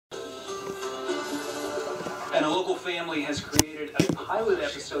And a local family has created a pilot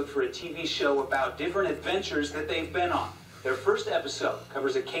episode for a TV show about different adventures that they've been on. Their first episode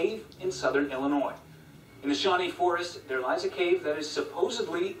covers a cave in southern Illinois. In the Shawnee Forest, there lies a cave that is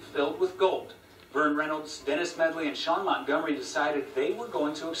supposedly filled with gold. Vern Reynolds, Dennis Medley, and Steve Montgomery decided they were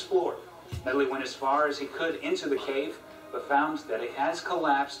going to explore. Medley went as far as he could into the cave, but found that it has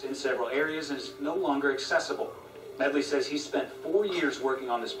collapsed in several areas and is no longer accessible. Medley says he spent 4 years working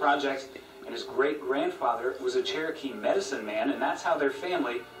on this project, and his great-grandfather was a Cherokee medicine man, and that's how their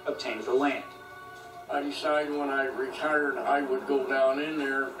family obtained the land. I decided when I retired I would go down in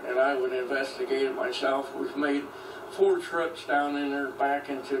there and I would investigate it myself. We've made 4 trips down in there back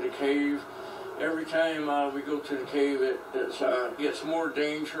into the cave. Every time we go to the cave, it gets more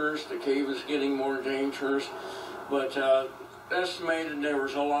dangerous. The cave is getting more dangerous. But estimated there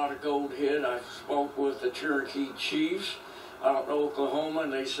was a lot of gold hid. I spoke with the Cherokee chiefs out in Oklahoma,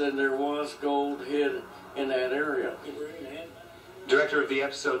 and they said there was gold hid in that area. Director of the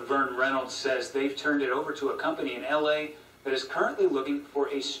episode, Vern Reynolds, says they've turned it over to a company in LA that is currently looking for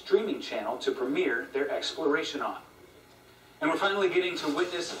a streaming channel to premiere their exploration on. And we're finally getting to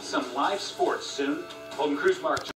witness some live sports soon. Holden Cruzmark.